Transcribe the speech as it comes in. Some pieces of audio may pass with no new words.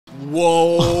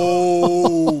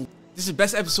Whoa! This is the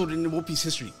best episode in One Piece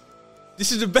history.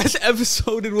 This is the best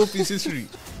episode in One Piece history.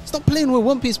 Stop playing with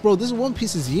One Piece, bro. This is One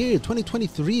Piece's year,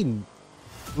 2023. When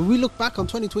we look back on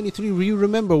 2023, we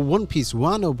remember One Piece,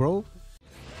 Wano, bro.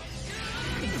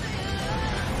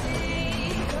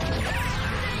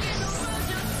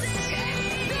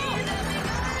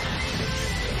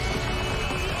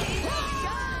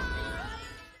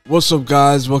 What's up,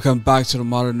 guys? Welcome back to the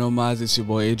Modern Nomads. It's your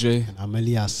boy AJ. And I'm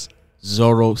Elias.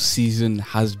 ZORO season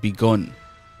has begun.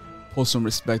 Put some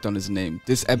respect on his name.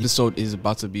 This episode is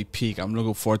about to be peak. I'm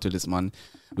looking forward to this, man.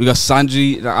 We got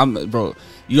Sanji. Bro,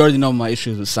 you already know my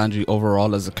issues with Sanji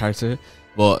overall as a character,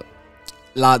 but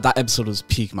that episode was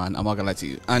peak, man. I'm not gonna lie to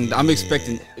you. And I'm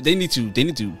expecting they need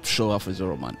to show off for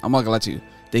ZORO, man. I'm not gonna lie to you.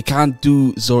 They can't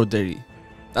do ZORO dirty.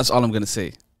 That's all I'm gonna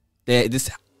say. This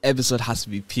episode has to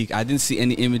be peak. I didn't see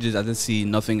any images. I didn't see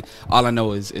nothing. All I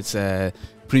know is it's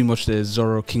pretty much the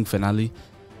ZORO King finale.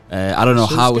 I don't know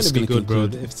how it's gonna be good, bro.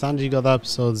 If Sanji got that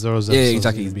episode, Zoro's episode. Yeah,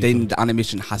 exactly. Then the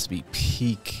animation has to be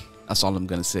peak. That's all I'm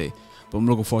gonna say. But I'm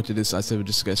looking forward to this. I said we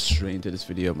just get straight into this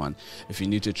video, man. If you're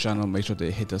new to the channel, make sure to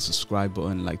hit the subscribe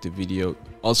button, like the video.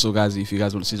 Also, guys, if you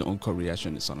guys want to see the uncut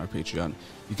reaction, it's on our Patreon.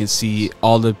 You can see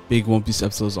all the big One Piece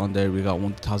episodes on there. We got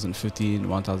 1015,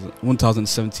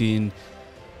 1017.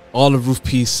 All of Roof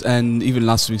Piece, and even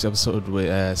last week's episode with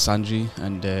Sanji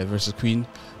and versus Queen.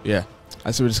 Yeah,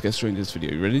 I say we just get straight into this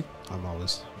video. You ready? I'm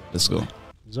always. Let's go.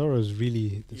 Zoro is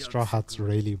really the Straw Hats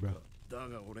Rayleigh, bro.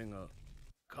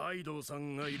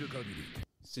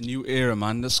 It's a new era,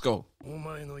 man. Let's go.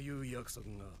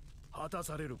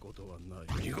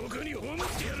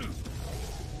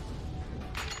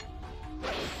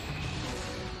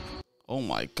 Oh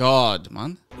my god,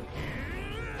 man.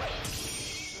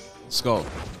 Let's go.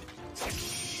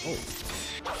 Oh.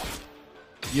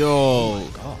 Yo. Oh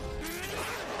my god.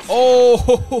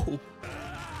 Oh.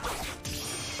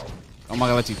 Oh my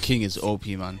god, let you. King is OP,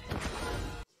 man.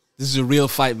 This is a real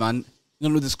fight, man. You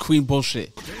don't know this Queen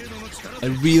bullshit. A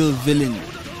real villain.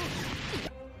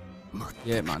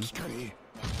 Yeah, man.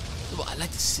 But I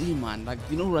like to see, man. Like,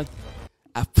 you know, like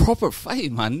a proper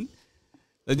fight, man.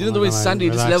 Like, you know the way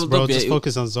Sanji just leveled bro, up. Just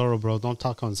focus on Zoro, bro. Don't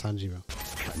talk on Sanji, bro.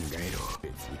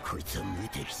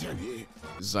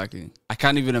 Exactly. I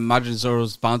can't even imagine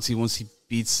Zoro's bounty once he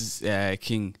beats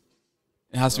King.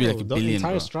 It has to be like a billion. The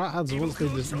entire bro. Straw Hats once they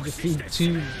just defeat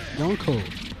 2 Yonko.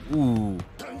 Ooh.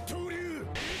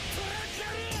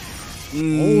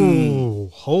 Oh,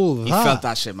 hold that. He felt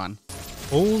that shit, man.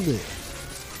 Hold it.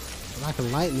 Like a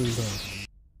lightning, bro.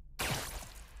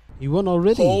 He won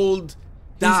already. Hold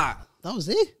that. That was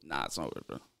it? Nah, it's not weird,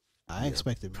 bro. I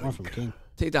expected more from King.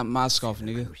 Take that mask off,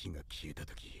 nigga.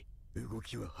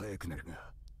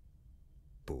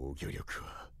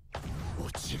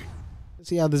 Let's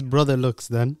see how this brother looks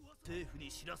then.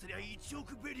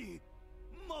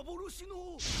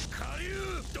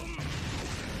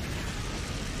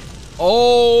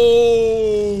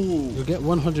 Oh! You'll get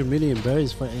 100 million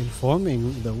berries for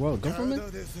informing the world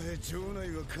government? Is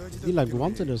he like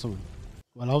wanted or something?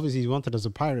 Well, obviously he's wanted as a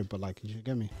pirate, but like, you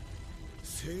get me?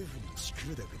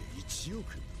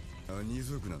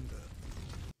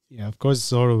 Yeah, of course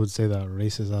Zoro would say that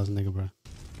racist ass nigga, bro.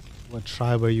 What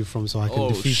tribe are you from so I can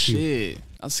defeat you? Oh shit,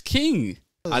 that's King.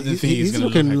 I didn't think he's gonna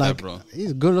looking look like that, bro.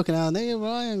 He's a good looking out nigga,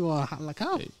 bro. I ain't gonna like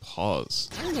how. Hey, pause.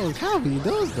 I ain't gonna count, but he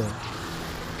does though.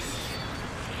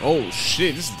 Oh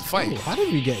shit, this is the fight. Oh, how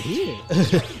did we get here?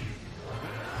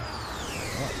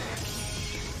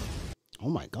 Oh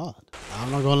my god. I'm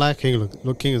not gonna lie, King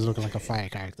King is looking like a fire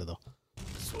character though.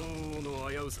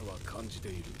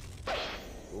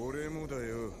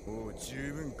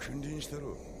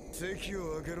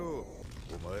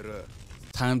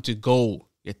 Time to go.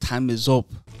 Your time is up.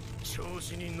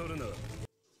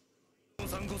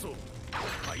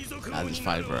 That is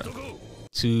fight, bro.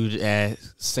 2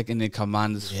 second in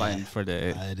command is fighting for the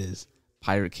it is.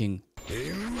 Pirate King.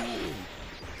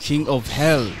 King of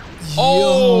Hell. Yo,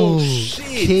 oh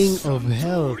shit. King of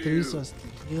Hell. 3 stars.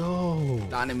 Yo.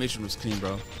 The animation was clean,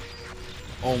 bro.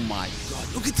 Oh my god.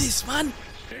 Look at this, man.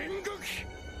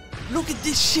 Look at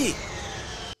this shit.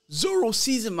 ZORO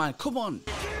season, man. Come on.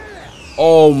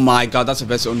 Oh my god. That's the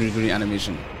best only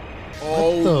animation.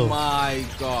 Oh my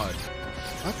god.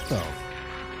 What the?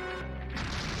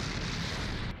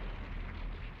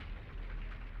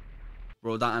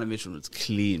 Bro, that animation was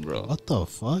clean, bro. What the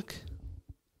fuck?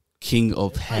 King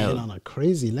of Hell. On a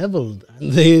crazy level.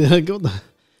 And they got the,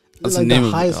 that's like the name the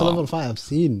of highest level fight I've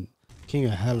seen. King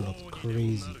of Hell looks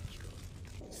crazy.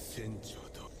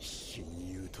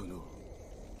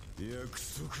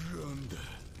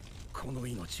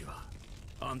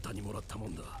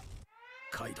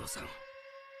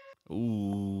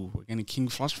 Ooh, we're getting King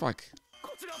flashback.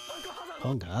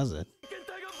 Punk has it.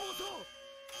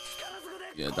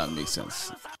 Yeah, that makes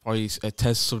sense. Probably a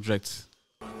test subject.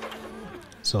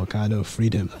 So Kaido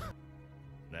freed him.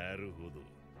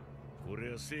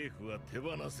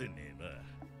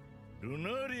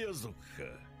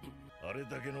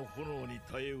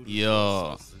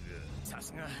 Yo.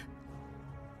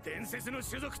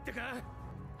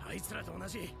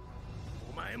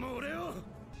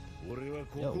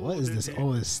 Yo, what is this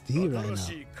OST right now?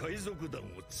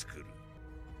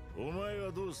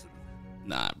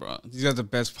 Nah, bro. These are the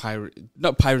best pirate.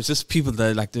 Not pirates, just people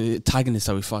that like the antagonists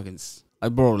that we fucking.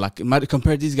 Like, bro, like,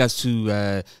 compare these guys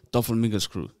to Doflamingo's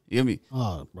crew. You hear me?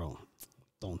 Oh, bro.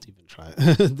 Don't even try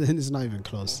it. Then it's not even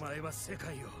close.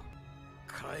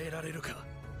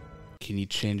 Can you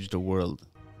change the world?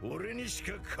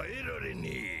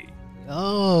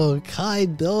 Oh,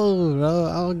 Kaido, bro.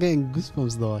 I'm getting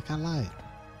goosebumps, though. I can't lie.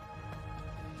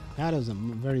 Kaido's a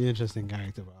very interesting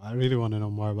character, bro. I really want to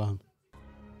know more about him.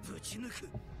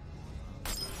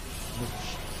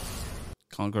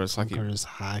 Conqueror's Haki. Conqueror's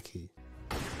Haki.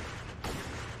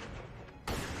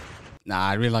 Nah,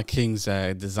 I really like King's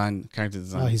character design.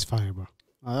 Oh, he's fire, bro.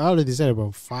 I already said it,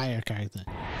 bro. Fire character.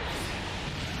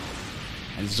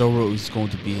 And Zoro is going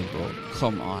to be in, bro.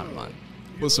 Come on, man.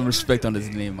 Put some respect on his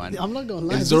name, man. I'm not gonna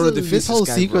lie. If Zoro This whole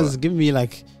guy, sequence bro. is giving me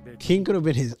like King could have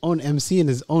been his own MC in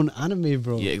his own anime,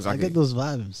 bro. Yeah, exactly. I get those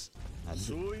vibes.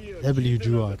 W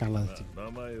Drew, I can't lie to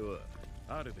you.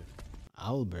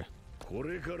 Albert.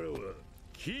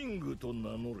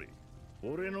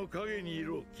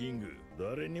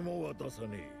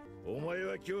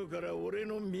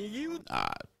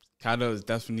 Kaido is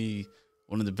definitely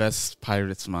one of the best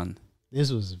pirates, man.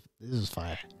 This was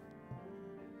fire.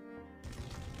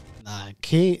 Nah,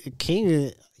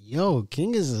 King, yo,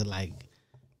 King is like,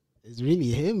 it's really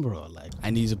him, bro. Like,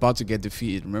 And he's about to get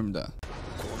defeated. Remember that.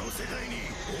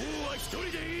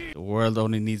 The world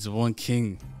only needs one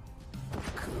king.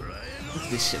 Look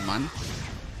at this shit, man.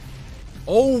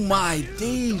 Oh my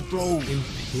days, bro.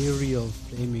 Imperial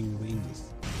Flaming Wings.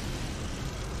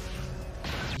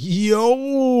 Yo,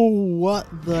 what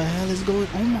the hell is going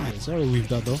on? Oh my, sorry, we've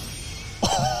that though.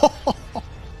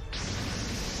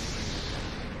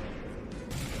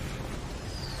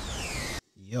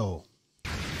 Yo,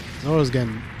 Zoro's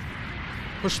getting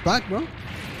pushed back, bro.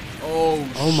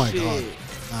 Oh my shit.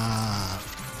 god.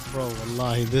 Bro,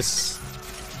 wallahi, this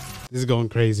is going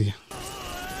crazy.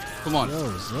 Come on.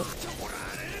 Yo, Zoro.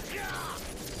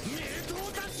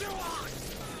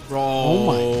 Bro. Oh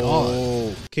my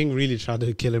god. King really tried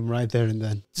to kill him right there and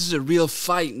then. This is a real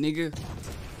fight, nigga.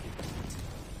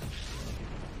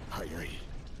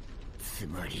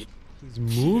 He's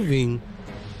moving.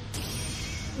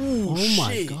 Ooh, Oh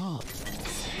my shit. god.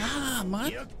 Nah,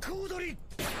 man.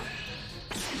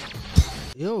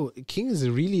 Yo, King is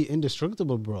really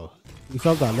indestructible, bro. He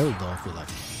felt that load though, I feel like.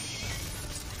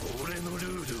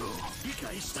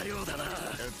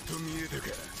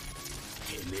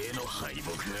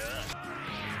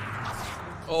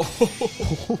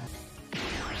 Oh.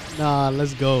 Nah,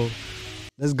 let's go.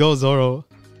 Let's go, Zoro.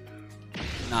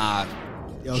 Nah.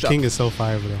 Yo, King is so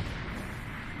fire, bro.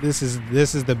 This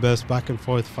is the best back and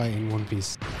forth fight in One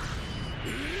Piece.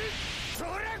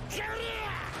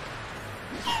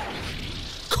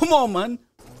 Come on, man.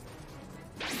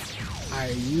 Are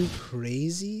you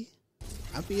crazy?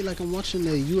 I feel like I'm watching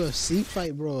a UFC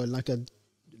fight, bro. Like a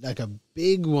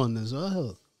big one as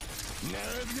well.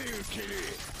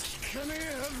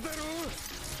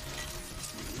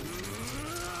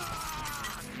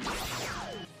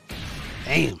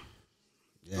 Damn.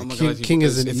 Yeah, Oh my King, God, King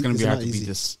is it's gonna be hard to beat easy.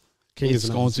 this. King It's is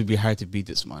going to be hard to beat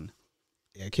this, man.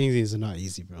 Yeah, King is not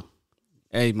easy, bro.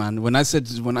 Hey, man. When I said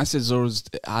Zoro's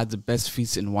had the best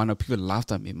feats in Wano, people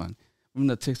laughed at me, man.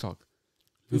 Remember that TikTok?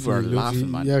 People are Luffy,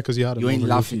 laughing, man. Yeah, because you had him You ain't over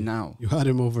laughing Luffy. now. You had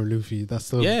him over Luffy. That's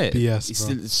the Yeah, BS, it's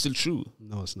bro. still true.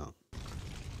 No, it's not.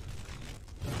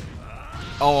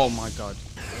 Oh my god.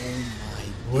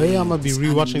 Wait, I'm gonna be This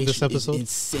rewatching this animation is episode.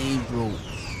 insane, bro.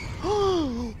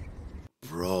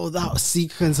 Bro, that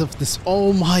sequence of this.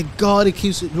 Oh my god, it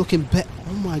keeps looking better.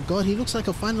 Oh my god, he looks like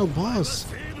a final boss.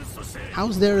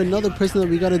 How's there another person that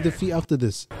we gotta defeat after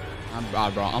this?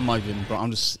 Bro, I'm not even, bro.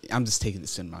 I'm just taking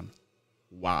this in, man.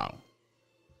 Wow.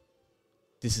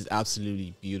 This is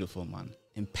absolutely beautiful, man.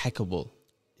 Impeccable.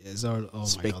 Yeah, Zoro, oh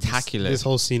Spectacular. My god, this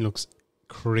whole scene looks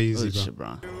crazy, Holy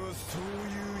bro.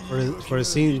 shit, bro. For a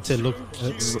scene to look,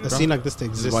 a scene like this to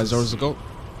This is exist. why Zoro's a GOAT.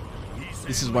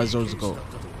 This is why Zoro's a GOAT.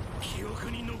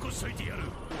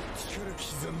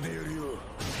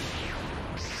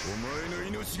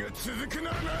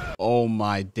 Oh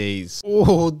my days.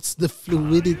 Oh, it's the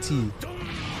fluidity.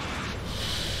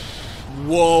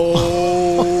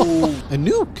 Whoa. A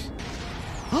nuke.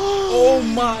 Oh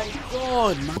my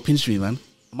god. Pinch me, man.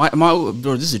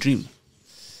 Bro, this is a dream.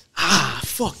 Ah,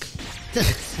 fuck.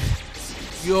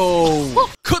 Yo.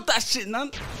 Cut that shit,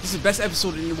 man. This is the best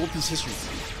episode in One Piece history.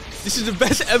 This is the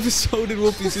best episode in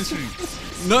One Piece history.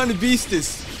 Not in the beast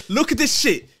this. Look at this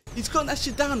shit. He's cutting that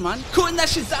shit down, man. Cutting that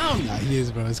shit down. Nah, he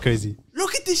is, bro. It's crazy.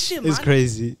 Look at this shit, man. It's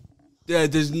crazy. Yeah,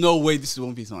 there's no way this is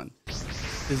One Piece, man.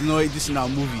 There's no way this is not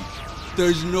a movie.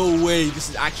 There's no way this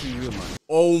is actually real, man.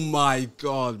 Oh my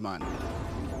god, man.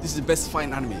 This is the best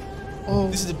fighting anime. Oh.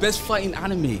 This is the best fighting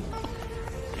anime.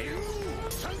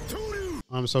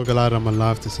 I'm so glad I'm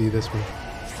alive to see this one.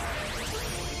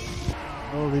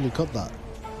 Oh, really cut that.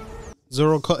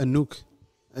 Zoro cut a nuke.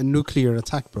 A nuclear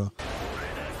attack, bro.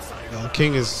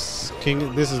 King. This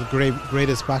is the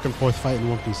greatest back and forth fight in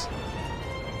One Piece.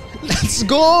 Let's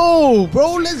go,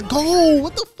 bro. Let's go.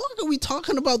 What the fuck are we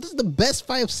talking about? This is the best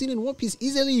fight I've seen in One Piece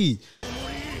easily.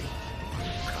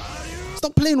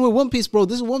 Stop playing with One Piece, bro.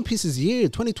 This is One Piece's year,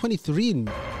 2023.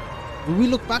 When we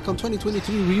look back on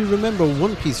 2023, we remember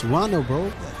One Piece Wano,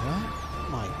 bro. Oh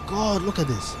my god, look at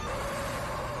this.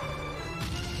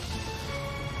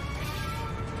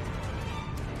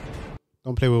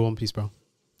 Don't play with One Piece, bro.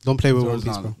 Don't play with One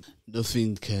Piece, bro.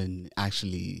 Nothing can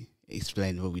actually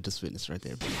explain what we just witnessed right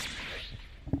there, bro.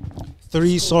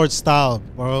 3 sword style,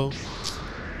 bro.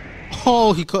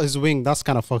 Oh, he cut his wing. That's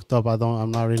kind of fucked up.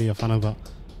 I'm not really a fan of that.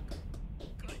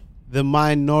 The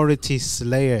Minority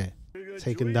Slayer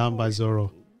taken down by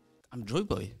Zoro. I'm Joy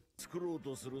Boy.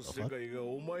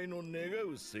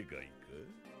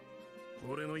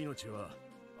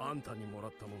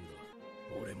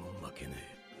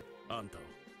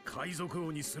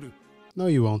 No,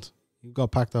 you won't. You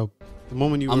got packed up. The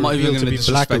moment you were I'm not even revealed to gonna be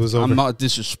black, it was over. I'm not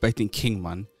disrespecting King,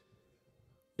 man.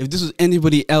 If this was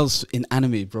anybody else in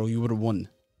anime, bro, you would have won.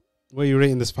 Where are you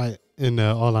rating this fight in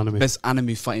all anime? Best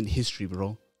anime fight in history,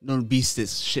 bro. No beast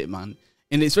this shit, man.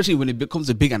 And especially when it becomes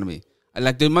a big anime.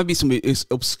 Like, there might be some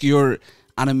obscure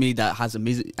anime that has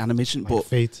amazing animation, Like but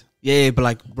Fate. yeah, but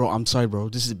like, bro, I'm sorry, bro.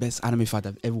 This is the best anime fight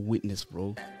I've ever witnessed,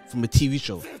 bro. From a TV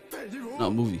show, not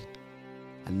a movie.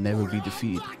 I'll never be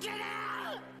defeated.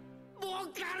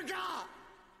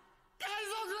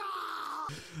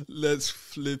 Let's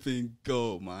flipping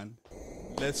go, man.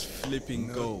 Let's flipping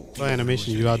go. By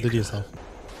animation, you outdid yourself.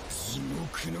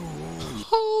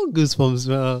 Oh, goosebumps,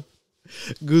 bro.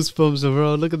 Goosebumps,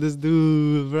 bro. Look at this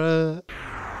dude, bro.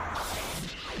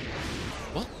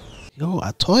 What? Yo,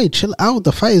 a toy. Chill out.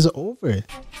 The fight is over.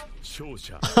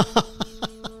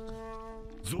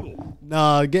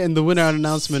 Nah, getting the winner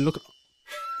announcement. Look.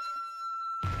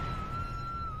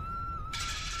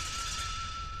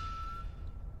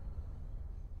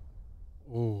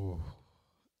 Oh,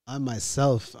 I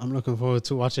myself, I'm looking forward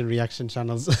to watching reaction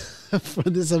channels for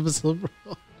this episode,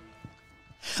 bro.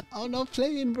 I'm not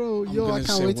playing, bro. Yo, I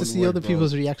can't wait to see other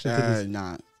people's reaction to this.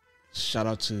 Nah, shout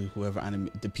out to whoever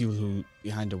the people who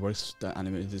behind the works that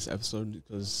animated this episode,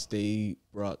 because they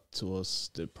brought to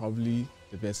us probably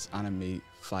the best anime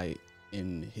fight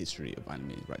in history of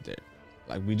anime right there.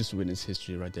 Like, we just witnessed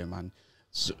history right there, man.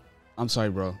 So, I'm sorry,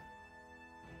 bro.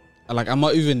 Like, I'm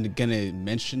not even gonna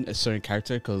mention a certain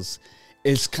character because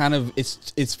it's kind of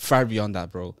it's far beyond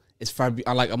that, bro. It's far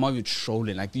beyond. Like, I'm not even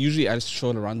trolling. Like, usually I just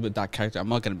troll around with that character. I'm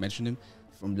not gonna mention him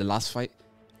from the last fight,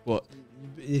 but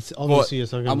it's obviously you're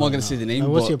talking. I'm not gonna say the name.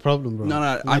 What's your problem, bro?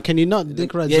 No. Can you not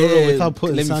dick ride Zoro without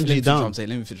putting Sanji down? Let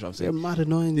me finish what I'm saying. You're mad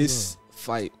annoying. This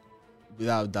fight,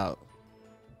 without doubt,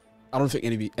 I don't think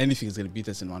anything is gonna beat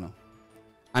us in Wano.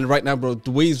 And right now, bro,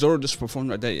 the way Zoro just performed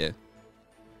right there, yeah,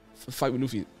 fight with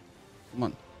Luffy. Come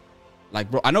on,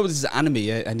 like, bro, I know this is an anime,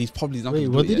 yeah, and he's probably not. Wait,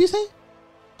 what did you say?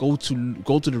 Go to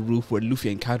the roof where Luffy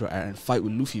and Kaido are and fight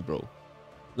with Luffy, bro.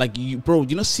 Like, you, bro,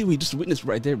 you know, see what you just witnessed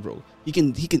right there, bro. He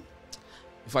can.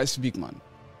 If I speak, man,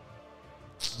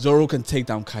 Zoro can take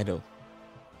down Kaido.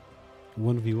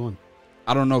 1v1.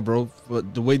 I don't know, bro,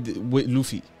 but the way with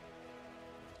Luffy.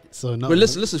 So no. But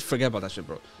let's just forget about that shit,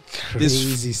 bro.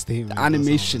 Crazy statement. The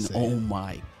animation, oh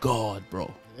my god,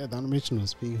 bro. Yeah, the animation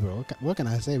was big, bro. What can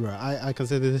I say, bro? I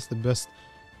consider this the best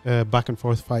back and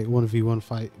forth fight, 1v1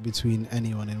 fight between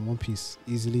anyone in One Piece.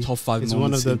 Easily. Top 5 it's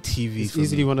moments one of the in TV. It's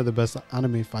easily one of the best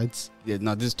anime fights. Yeah,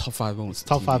 no, this is top 5 moments.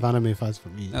 Top 5 anime fights for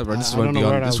me. Yeah, bro, this I don't know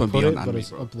where this one beyond anime, but it's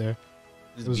bro. up there.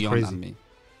 This It was beyond crazy. anime.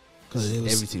 Because it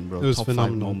was Everything, bro. It was Top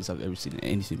phenomenal. 5 moments I've ever seen in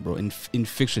anything, bro. In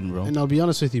fiction, bro. And I'll be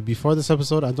honest with you, before this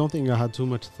episode, I don't think I had too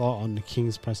much thought on the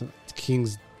King's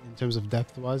in terms of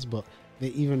depth wise, but they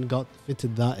even got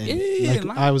fitted that in. Yeah, like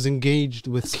man. I was engaged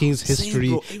with That's King's what I'm saying, history,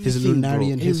 bro. his Everything, bro.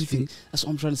 Lunarian history. Everything. That's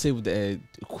what I'm trying to say with the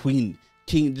Queen.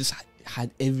 King just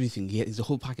had everything. He had the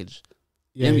whole package.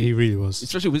 Yeah, I mean, he really was.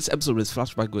 Especially with this episode, with his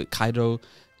flashback with Kaido,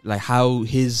 like how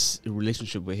his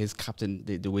relationship with his captain,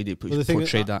 the way they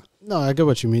portrayed that. No, I get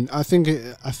what you mean. I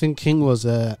think King was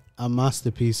a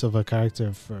masterpiece of a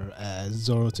character for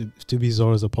Zoro to be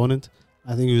Zoro's opponent.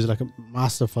 I think he was like a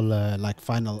masterful like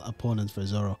final opponent for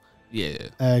Zoro.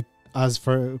 Yeah. As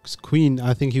for Queen,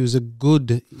 I think he was a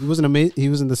good. He wasn't amazing. He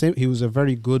wasn't the same. He was a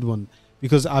very good one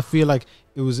because I feel like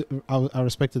it was. I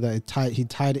respected that he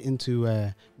tied it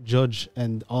into Judge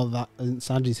and all that and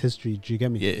Sanji's history. Do you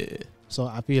get me? Yeah. So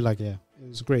I feel like it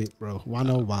was great, bro.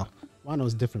 Wano, wow. Wano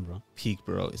is different, bro. Peak,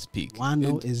 bro. It's peak.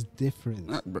 Wano is different.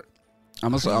 Bro.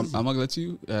 I'm not gonna let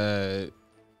you.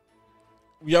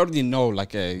 We already know,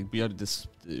 like, we already this.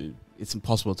 It's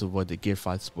impossible to avoid the Gear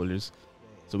 5 spoilers.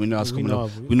 So we know that's coming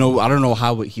up. We know. I don't know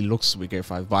how he looks with Gear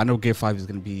 5, but I know Gear 5 is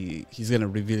gonna be. He's gonna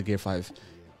reveal Gear 5.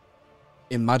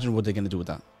 Imagine what they're gonna do with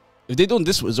that. If they don't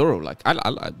this with Zoro, like bro,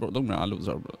 don't get me wrong, I love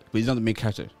Zoro, bro, but he's not the main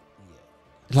character.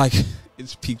 Like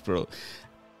it's peak, bro.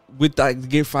 With that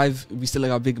Gear 5, we still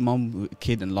like our Big Mom,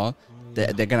 kid, and Law.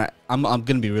 They're gonna. I'm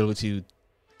gonna be real with you.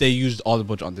 They used all the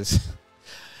budget on this.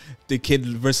 The kid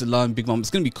versus Law and Big Mom. It's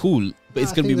gonna be cool, but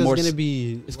it's gonna be more. It's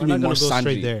gonna be more Sanji.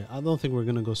 Straight there. I don't think we're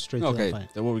gonna go straight to that fight.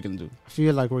 Then what are we gonna do? I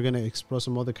feel like we're gonna explore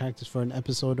some other characters for an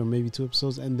episode or maybe 2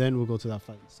 episodes, and then we'll go to that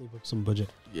fight. Save up some budget.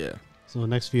 Yeah. So the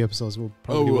next few episodes we'll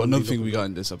probably. Oh, another thing we got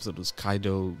in this episode was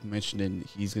Kaido mentioning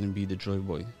he's gonna be the Joy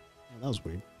Boy. Oh, that was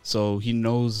weird. So he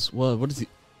knows. Well, what is he?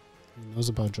 He knows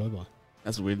about Joy Boy.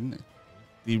 That's weird, isn't it?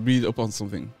 He read up on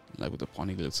something like with the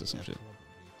poneglyphs or some shit.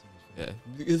 Yeah.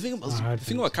 The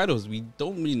thing about Kaido is we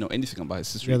don't really know anything about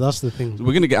his history. Yeah, that's the thing. So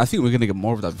I think we're gonna get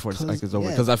more of that before this arc is over,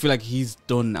 because I feel like he's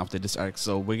done after this arc.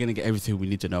 So we're gonna get everything we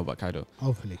need to know about Kaido.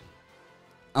 Hopefully.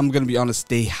 I'm gonna be honest.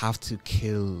 They have to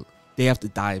kill. They have to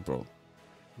die, bro.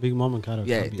 Big Mom and Kaido.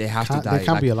 Yeah, they have to die. They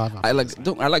can't be alive. I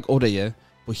like Oda, yeah,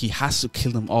 but he has to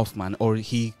kill them off, man, or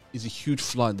he is a huge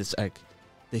flaw in this arc.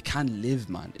 They can't live,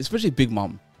 man. Especially Big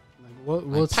Mom. Like,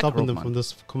 what's stopping them from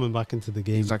just coming back into the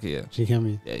game? Exactly, yeah. Do you hear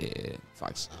me? Yeah.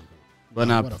 Facts. But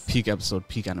now, peak episode,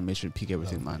 peak animation, peak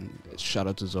everything, man. Shout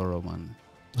out to Zoro, man.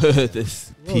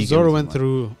 This peak Zoro went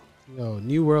through,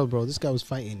 New World, bro. This guy was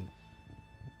fighting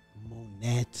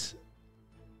Monet.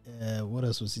 What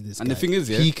else was he? This and guy? The thing is,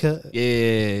 Pika.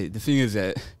 yeah. The thing is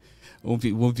that One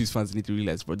Piece fans need to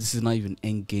realize, bro, this is not even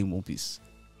end game One Piece.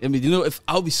 I mean, if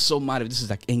I'll be so mad if this is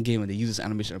like end game and they use this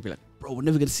animation, I'll be like, bro, we're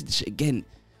never gonna see this shit again.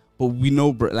 But we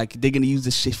know, bro, like they're gonna use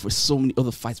this shit for so many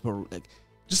other fights, bro. Like,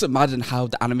 just imagine how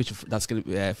the animation that's gonna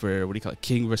be for what do you call it,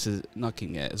 King versus not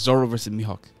King, Zoro versus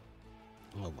Mihawk.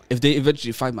 Oh if they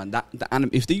eventually fight, man,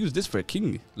 if they use this for a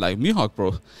King like Mihawk,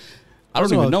 bro, I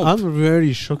don't even know. I'm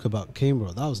very shook about King,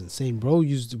 bro. That was insane, bro.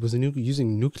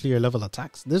 Using nuclear level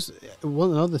attacks.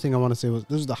 Another thing I want to say was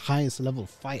this was the highest level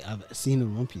fight I've seen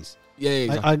in One Piece. Yeah,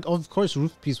 exactly. Of course,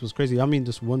 Roof Piece was crazy. I mean,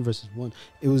 just 1 versus 1.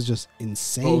 It was just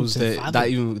insane.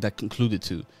 That concluded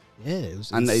too. Yeah, it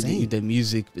was and insane. The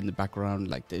music in the background,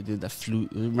 like they did the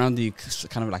flute around the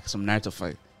kind of like some Naruto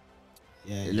fight.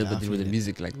 Yeah, a little bit with the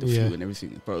music, like the flute and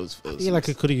everything. Bro, I feel like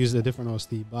I could have used a different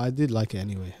OST, but I did like it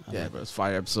anyway. Bro, it's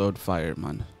fire episode,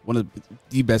 man. One of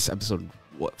the best episode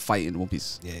fight in One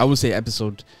Piece. Yeah, I would say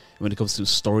episode when it comes to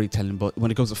storytelling, but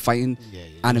when it comes to fighting,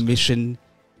 animation,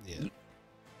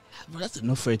 bro, that's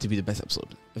enough for it to be the best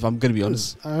episode. If I'm gonna be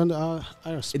honest, and I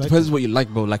respect. It depends what you like,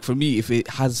 bro. Like for me, if it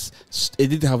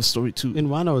did have a story too. In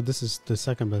Wano, this is the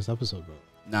second best episode, bro.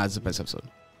 Nah, it's the best episode.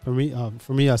 For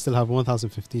me, I still have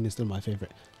 1015 is still my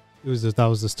favorite. That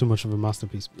was just too much of a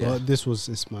masterpiece. Yeah. But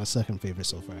it's my second favorite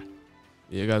so far.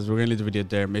 Yeah, guys, we're gonna leave the video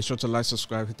there. Make sure to like,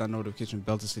 subscribe, hit that notification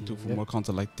bell to stay tuned for more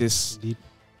content like this. Indeed.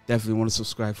 Definitely want to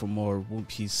subscribe for more One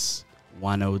Piece,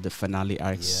 Wano, the finale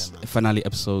arcs, finale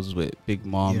episodes with Big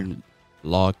Mom,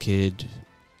 Law Kid,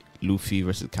 Luffy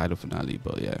versus Kaido finale.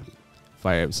 But yeah,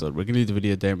 fire episode. We're gonna leave the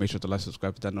video there. Make sure to like,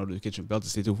 subscribe, hit that notification bell to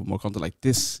stay tuned for more content like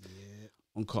this.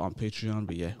 Uncut on Patreon.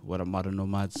 But yeah, what a modern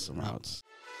nomads. I'm out.